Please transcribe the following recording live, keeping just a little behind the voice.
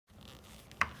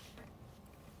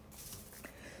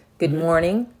Good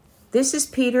morning. This is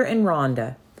Peter and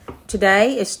Rhonda.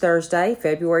 Today is Thursday,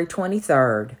 February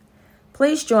 23rd.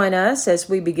 Please join us as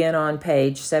we begin on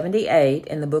page 78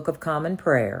 in the Book of Common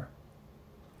Prayer.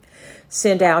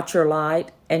 Send out your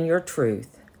light and your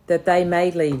truth, that they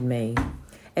may lead me,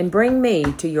 and bring me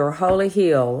to your holy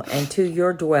hill and to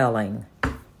your dwelling.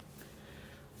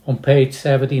 On page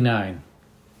 79,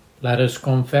 let us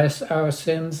confess our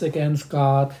sins against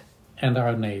God and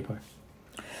our neighbor.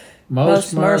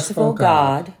 Most merciful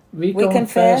God, we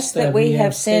confess that we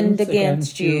have sinned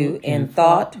against you in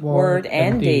thought, word,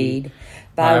 and deed,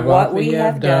 by what we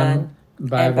have done, and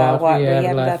by what we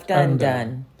have left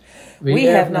undone. We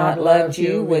have not loved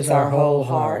you with our whole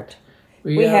heart.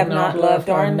 We have not loved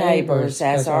our neighbors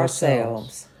as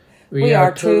ourselves. We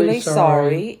are truly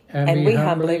sorry, and we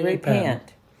humbly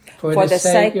repent. For the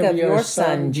sake of your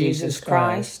Son, Jesus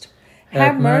Christ,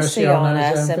 have mercy on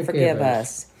us and forgive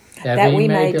us, that we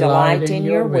may delight in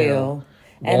your will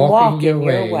and walk in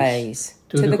your ways,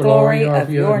 to the glory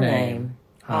of your name.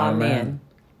 Amen.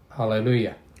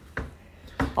 Hallelujah.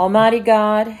 Almighty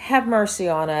God, have mercy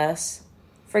on us.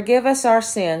 Forgive us our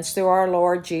sins through our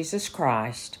Lord Jesus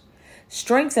Christ.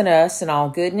 Strengthen us in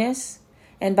all goodness,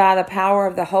 and by the power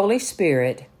of the Holy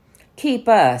Spirit, keep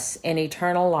us in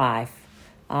eternal life.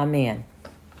 Amen.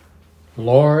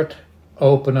 Lord,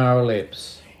 open our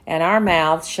lips, and our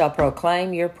mouths shall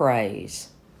proclaim your praise.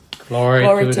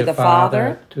 Glory to the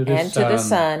Father, to the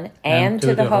Son, and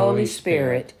to the Holy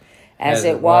Spirit, as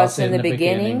it was in the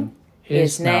beginning,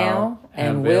 is now,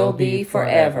 and will be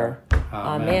forever.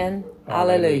 Amen.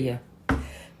 Alleluia.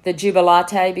 The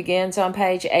Jubilate begins on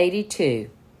page 82.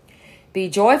 Be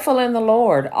joyful in the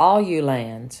Lord, all you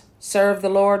lands. Serve the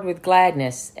Lord with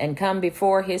gladness, and come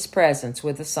before his presence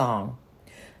with a song.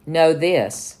 Know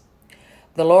this: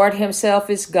 the Lord himself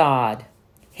is God.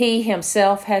 He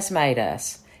himself has made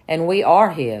us, and we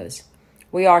are his.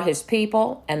 We are his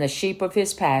people and the sheep of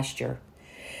his pasture.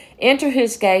 Enter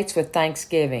his gates with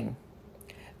thanksgiving.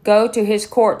 Go to his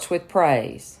courts with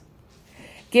praise.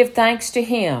 Give thanks to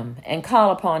him and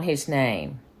call upon his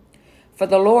name. For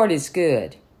the Lord is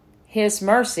good. His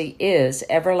mercy is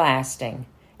everlasting,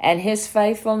 and his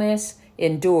faithfulness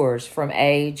endures from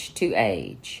age to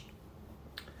age.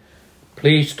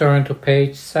 Please turn to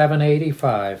page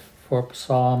 785 for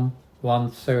Psalm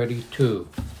 132.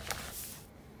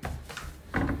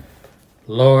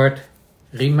 Lord,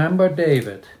 remember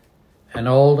David and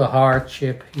all the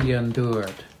hardship he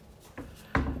endured.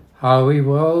 How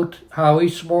he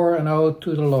swore an oath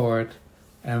to the Lord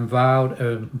and vowed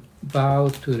a vow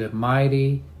to the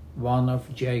mighty one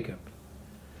of Jacob.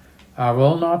 I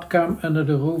will not come under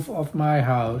the roof of my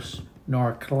house,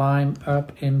 nor climb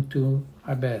up into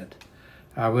my bed.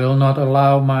 I will not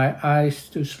allow my eyes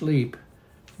to sleep,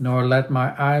 nor let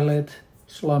my eyelid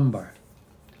slumber,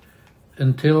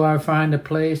 until I find a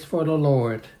place for the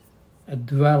Lord, a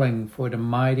dwelling for the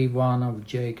mighty one of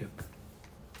Jacob.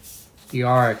 The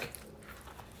ark.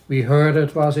 We heard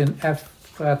it was in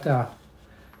Ephratah.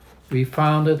 We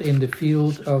found it in the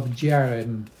field of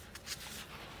Jearim.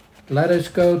 Let us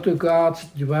go to God's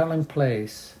dwelling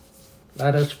place.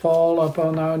 Let us fall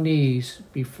upon our knees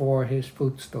before his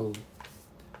footstool.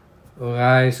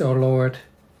 Arise, O Lord,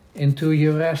 into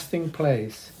your resting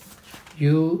place,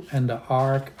 you and the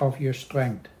ark of your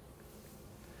strength.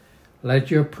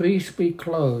 Let your priests be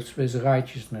clothed with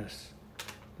righteousness.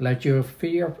 Let your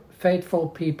faithful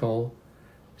people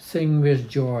sing with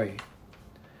joy.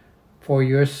 For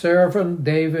your servant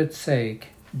David's sake,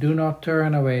 do not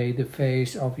turn away the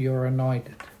face of your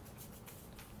anointed.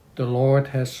 The Lord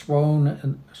has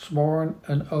sworn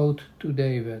an oath to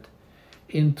David.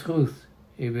 In truth,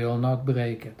 he will not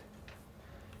break it.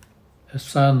 A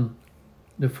son,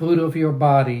 the fruit of your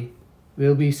body,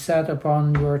 will be set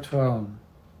upon your throne.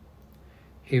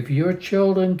 If your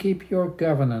children keep your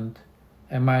covenant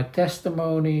and my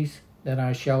testimonies, then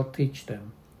I shall teach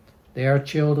them. Their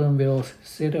children will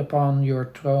sit upon your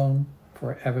throne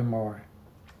forevermore.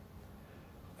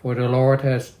 For the Lord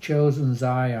has chosen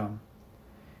Zion.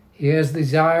 He has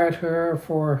desired her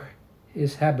for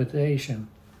his habitation.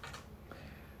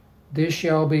 This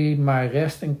shall be my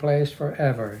resting place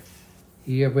forever.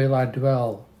 Here will I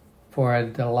dwell, for I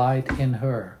delight in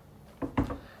her.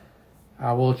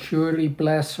 I will surely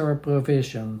bless her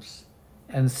provisions,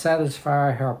 and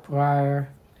satisfy her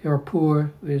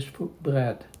poor with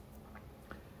bread.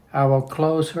 I will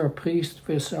clothe her priest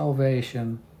with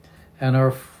salvation, and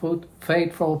her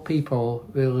faithful people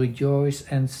will rejoice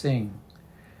and sing.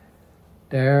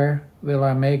 There will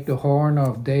I make the horn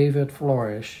of David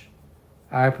flourish.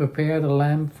 I prepare the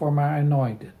lamp for my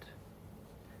anointed.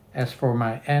 As for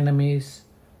my enemies,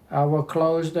 I will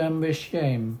clothe them with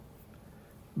shame.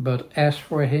 but as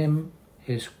for him,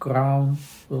 his crown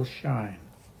will shine.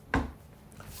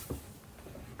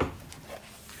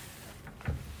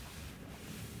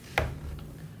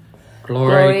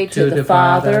 Glory to the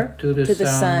Father, to the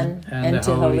Son, and to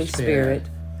the Holy Spirit,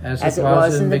 as it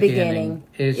was in the beginning,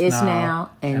 is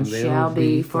now, and shall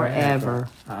be forever.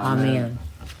 Amen.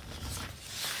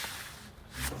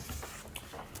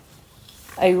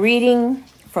 A reading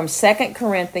from 2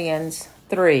 Corinthians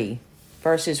 3,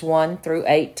 verses 1 through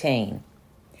 18.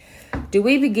 Do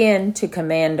we begin to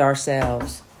command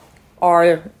ourselves,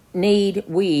 or need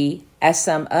we, as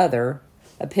some other,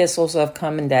 epistles of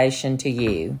commendation to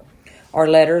you, or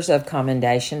letters of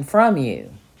commendation from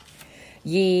you?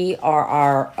 Ye are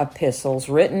our epistles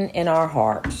written in our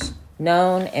hearts,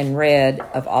 known and read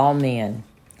of all men.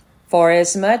 For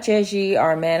as much as ye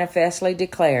are manifestly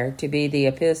declared to be the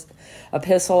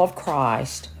epistle of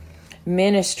Christ,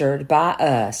 ministered by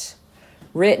us,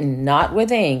 written not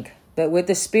with ink, but with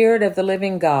the Spirit of the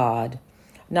living God,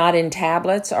 not in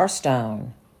tablets or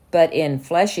stone, but in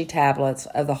fleshy tablets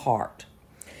of the heart.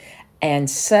 And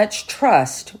such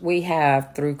trust we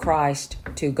have through Christ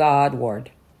to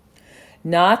Godward.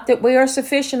 Not that we are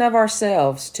sufficient of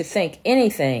ourselves to think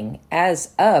anything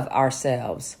as of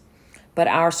ourselves, but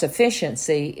our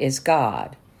sufficiency is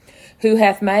God, who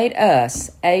hath made us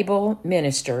able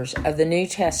ministers of the New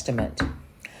Testament,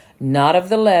 not of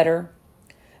the letter,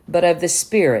 but of the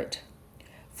Spirit.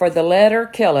 For the letter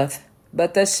killeth,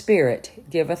 but the Spirit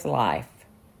giveth life.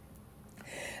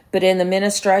 But in the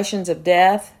ministrations of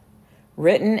death,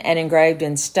 written and engraved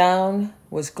in stone,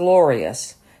 was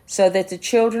glorious, so that the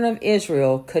children of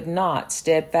Israel could not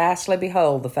steadfastly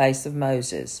behold the face of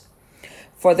Moses.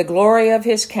 For the glory of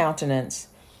his countenance,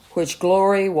 which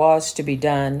glory was to be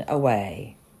done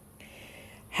away.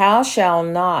 How shall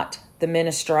not the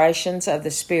ministrations of the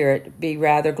Spirit be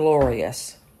rather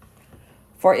glorious?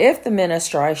 For if the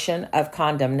ministration of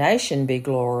condemnation be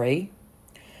glory,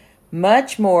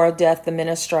 much more doth the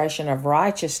ministration of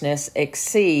righteousness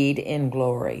exceed in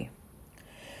glory.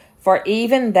 For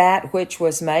even that which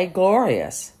was made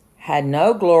glorious had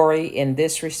no glory in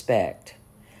this respect,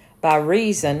 by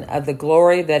reason of the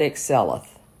glory that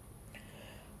excelleth.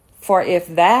 For if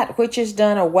that which is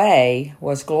done away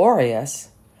was glorious,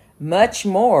 much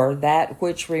more that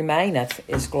which remaineth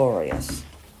is glorious.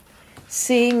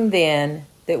 Seeing then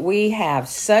that we have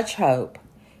such hope,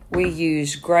 we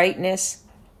use greatness,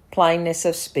 plainness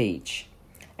of speech,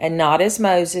 and not as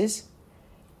Moses,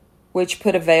 which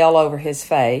put a veil over his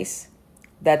face,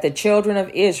 that the children of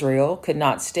Israel could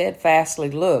not steadfastly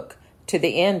look to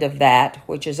the end of that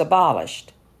which is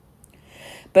abolished.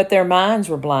 But their minds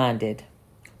were blinded.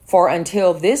 For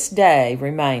until this day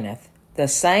remaineth the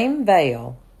same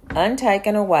veil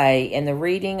untaken away in the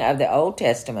reading of the Old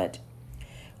Testament,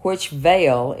 which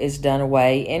veil is done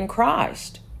away in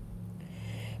Christ.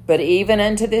 But even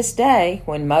unto this day,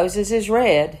 when Moses is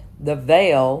read, the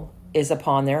veil is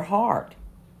upon their heart.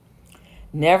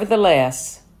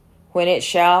 Nevertheless, when it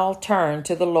shall turn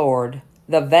to the Lord,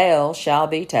 the veil shall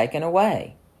be taken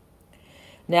away.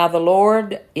 Now the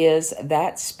Lord is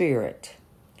that Spirit,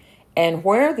 and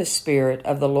where the Spirit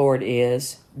of the Lord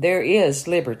is, there is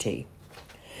liberty.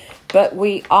 But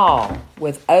we all,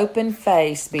 with open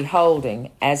face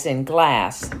beholding, as in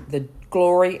glass, the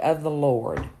glory of the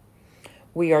Lord,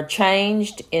 we are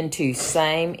changed into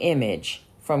same image,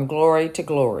 from glory to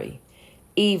glory,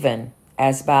 even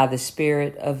as by the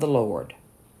Spirit of the Lord.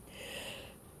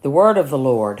 The word of the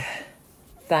Lord.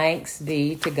 Thanks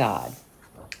be to God.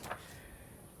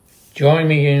 Join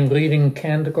me in reading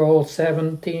Canticle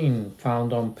 17,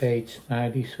 found on page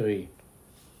 93.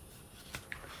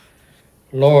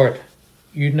 Lord,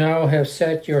 you now have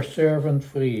set your servant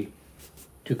free,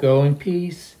 to go in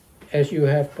peace as you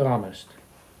have promised.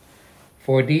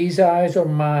 For these eyes of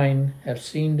mine have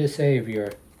seen the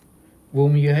Savior,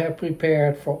 whom you have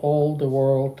prepared for all the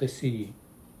world to see,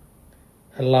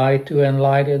 a light to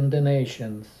enlighten the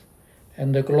nations,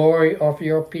 and the glory of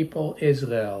your people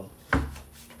Israel.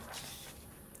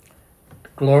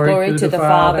 Glory to the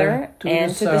Father,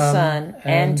 and to the Son,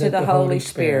 and to the Holy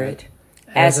Spirit,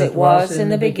 as it was in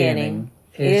the beginning,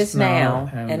 is now,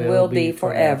 and will be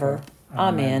forever.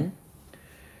 Amen.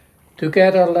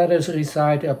 Together let us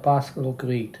recite the Apostolic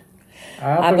Creed.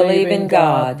 I believe in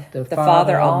God, the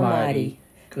Father Almighty,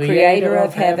 Creator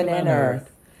of heaven and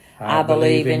earth. I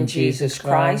believe in Jesus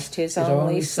Christ, his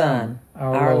only Son,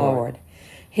 our Lord.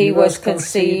 He was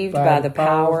conceived by the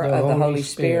power of the Holy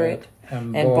Spirit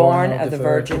and born of the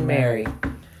Virgin Mary.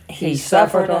 He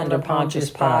suffered under Pontius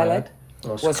Pilate,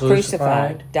 was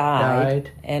crucified,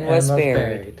 died, and was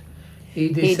buried.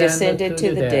 He descended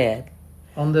to the dead.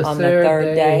 On the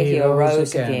third day he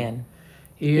arose again.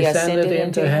 He ascended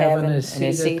into heaven and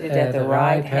is seated at the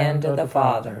right hand of the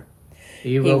Father.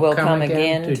 He will come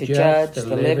again to judge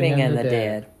the living and the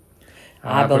dead.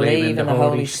 I believe in the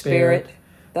Holy Spirit,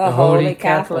 the Holy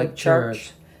Catholic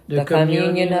Church, the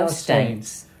communion of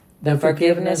saints, the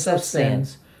forgiveness of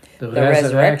sins, the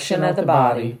resurrection of the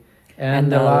body,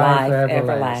 and the life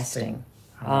everlasting.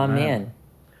 Amen.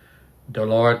 The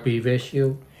Lord be with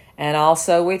you. And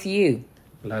also with you.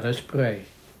 Let us pray.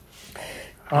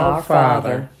 Our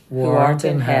Father, who art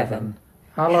in heaven,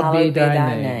 hallowed be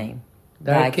thy name.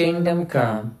 Thy kingdom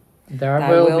come, thy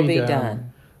will be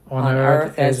done, on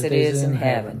earth as it is in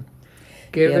heaven.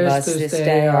 Give us this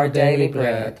day our daily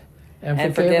bread,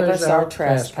 and forgive us our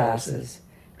trespasses,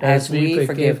 as we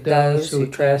forgive those who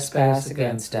trespass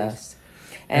against us.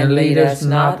 And lead us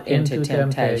not into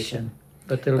temptation,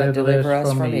 but deliver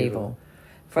us from evil.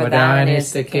 For thine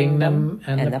is the kingdom,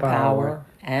 and the power,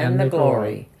 and the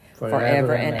glory,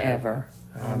 forever and ever.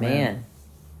 Amen.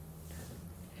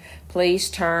 Please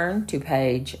turn to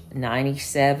page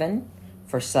 97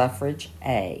 for suffrage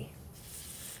A.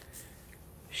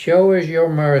 Show us your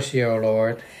mercy, O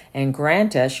Lord, and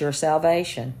grant us your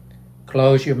salvation.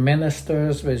 Clothe your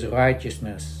ministers with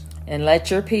righteousness, and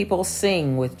let your people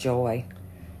sing with joy.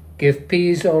 Give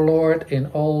peace, O Lord, in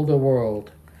all the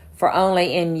world. For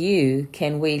only in you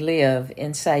can we live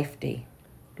in safety.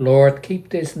 Lord, keep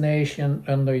this nation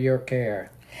under your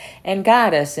care. And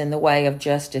guide us in the way of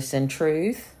justice and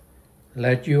truth.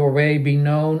 Let your way be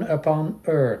known upon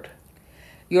earth.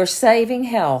 Your saving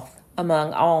health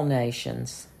among all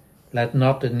nations. Let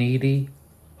not the needy,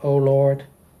 O Lord,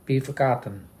 be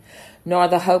forgotten. Nor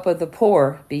the hope of the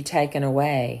poor be taken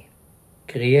away.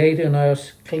 Create in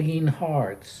us clean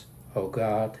hearts, O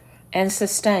God. And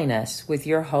sustain us with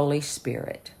your Holy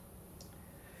Spirit.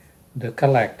 The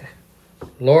Collect.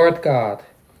 Lord God,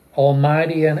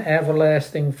 Almighty and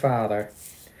everlasting Father,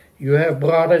 you have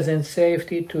brought us in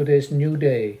safety to this new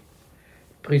day.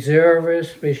 Preserve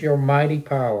us with your mighty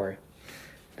power,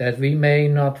 that we may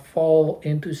not fall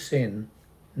into sin,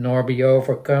 nor be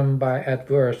overcome by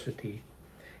adversity,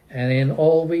 and in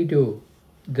all we do,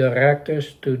 direct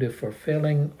us to the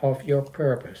fulfilling of your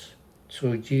purpose,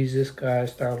 through Jesus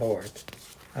Christ our Lord.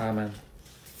 Amen.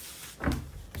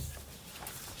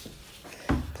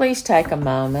 Please take a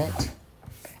moment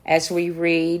as we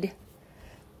read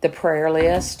the prayer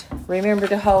list. Remember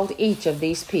to hold each of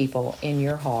these people in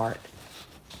your heart.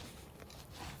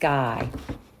 Guy,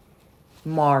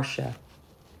 Marcia,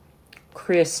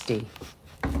 Christy,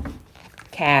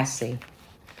 Cassie,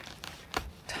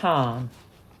 Tom,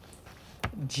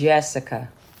 Jessica,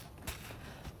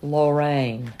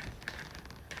 Lorraine,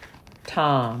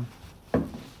 Tom,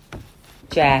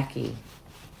 Jackie,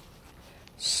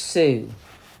 Sue,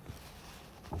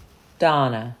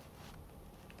 Donna,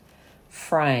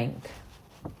 Frank,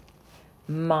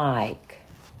 Mike,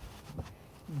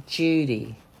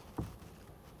 Judy,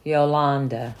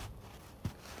 Yolanda,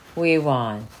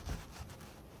 Weewan,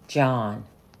 John.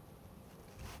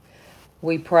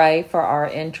 We pray for our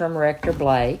interim rector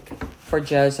Blake, for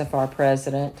Joseph our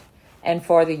president, and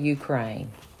for the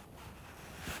Ukraine.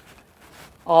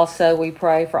 Also, we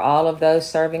pray for all of those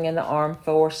serving in the armed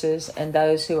forces and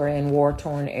those who are in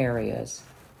war-torn areas.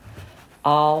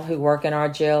 All who work in our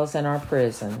jails and our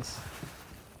prisons.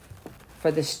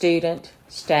 For the student,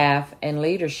 staff, and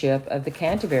leadership of the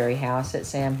Canterbury House at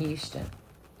Sam Houston.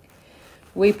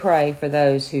 We pray for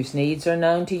those whose needs are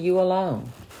known to you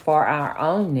alone, for our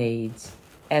own needs,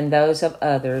 and those of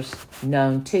others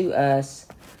known to us,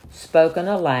 spoken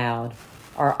aloud,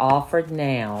 or offered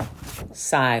now,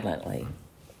 silently.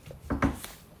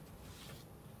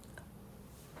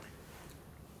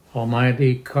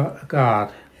 Almighty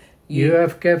God, you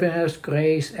have given us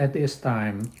grace at this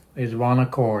time with one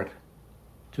accord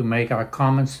to make our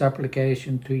common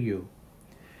supplication to you.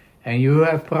 And you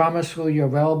have promised through your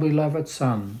well-beloved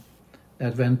Son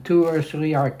that when 2 or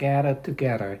 3 are gathered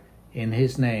together in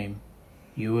his name,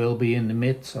 you will be in the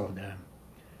midst of them.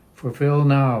 Fulfill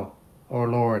now, O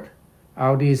Lord,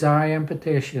 our desire and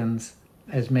petitions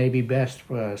as may be best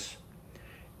for us,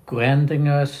 granting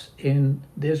us in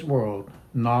this world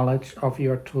knowledge of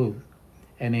your truth,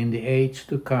 and in the age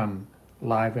to come,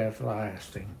 life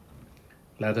everlasting.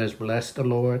 Let us bless the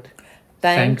Lord.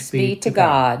 Thanks be to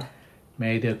God.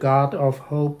 May the God of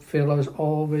hope fill us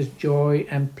all with joy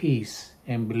and peace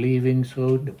in believing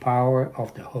through the power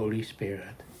of the Holy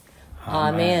Spirit.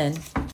 Amen.